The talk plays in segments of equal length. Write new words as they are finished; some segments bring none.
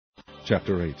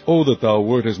Chapter 8. O that thou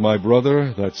wert as my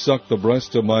brother, that sucked the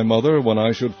breast of my mother, when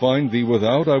I should find thee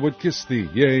without, I would kiss thee,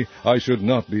 yea, I should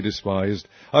not be despised.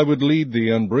 I would lead thee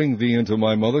and bring thee into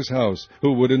my mother's house,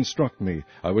 who would instruct me.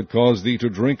 I would cause thee to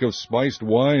drink of spiced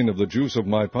wine, of the juice of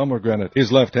my pomegranate. His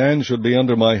left hand should be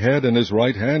under my head, and his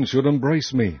right hand should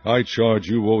embrace me. I charge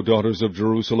you, O daughters of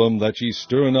Jerusalem, that ye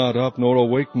stir not up, nor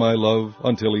awake my love,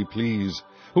 until he please.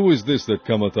 Who is this that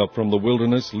cometh up from the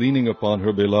wilderness, leaning upon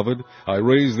her beloved? I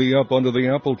raised thee up under the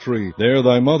apple tree. There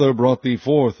thy mother brought thee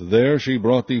forth. There she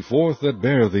brought thee forth that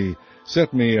bare thee.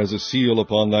 Set me as a seal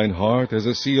upon thine heart, as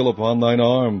a seal upon thine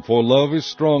arm. For love is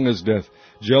strong as death.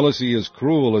 Jealousy is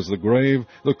cruel as the grave.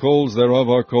 The coals thereof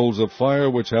are coals of fire,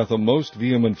 which hath a most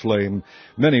vehement flame.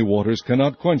 Many waters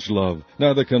cannot quench love,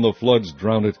 neither can the floods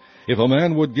drown it. If a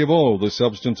man would give all the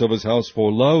substance of his house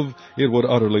for love, it would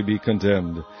utterly be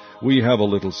contemned. We have a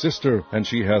little sister, and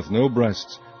she hath no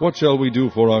breasts. What shall we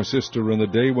do for our sister in the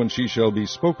day when she shall be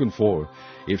spoken for?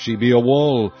 If she be a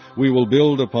wall, we will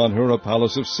build upon her a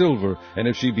palace of silver, and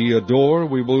if she be a door,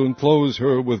 we will enclose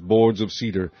her with boards of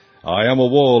cedar. I am a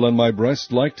wall, and my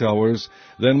breast like towers.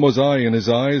 Then was I in his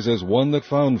eyes as one that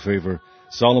found favor.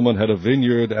 Solomon had a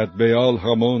vineyard at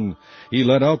Baal-Hamon. He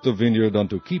let out the vineyard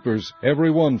unto keepers. Every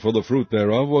one for the fruit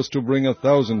thereof was to bring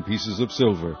 1,000 pieces of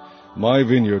silver. My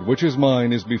vineyard, which is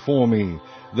mine, is before me.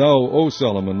 Thou, O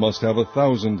Solomon, must have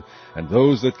 1,000, and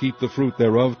those that keep the fruit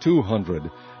thereof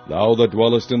 200. Thou that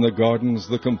dwellest in the gardens,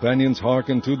 the companions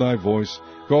hearken to thy voice.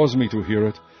 Cause me to hear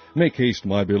it. Make haste,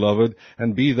 my beloved,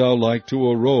 and be thou like to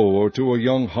a roe or to a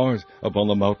young hart upon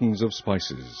the mountains of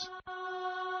spices.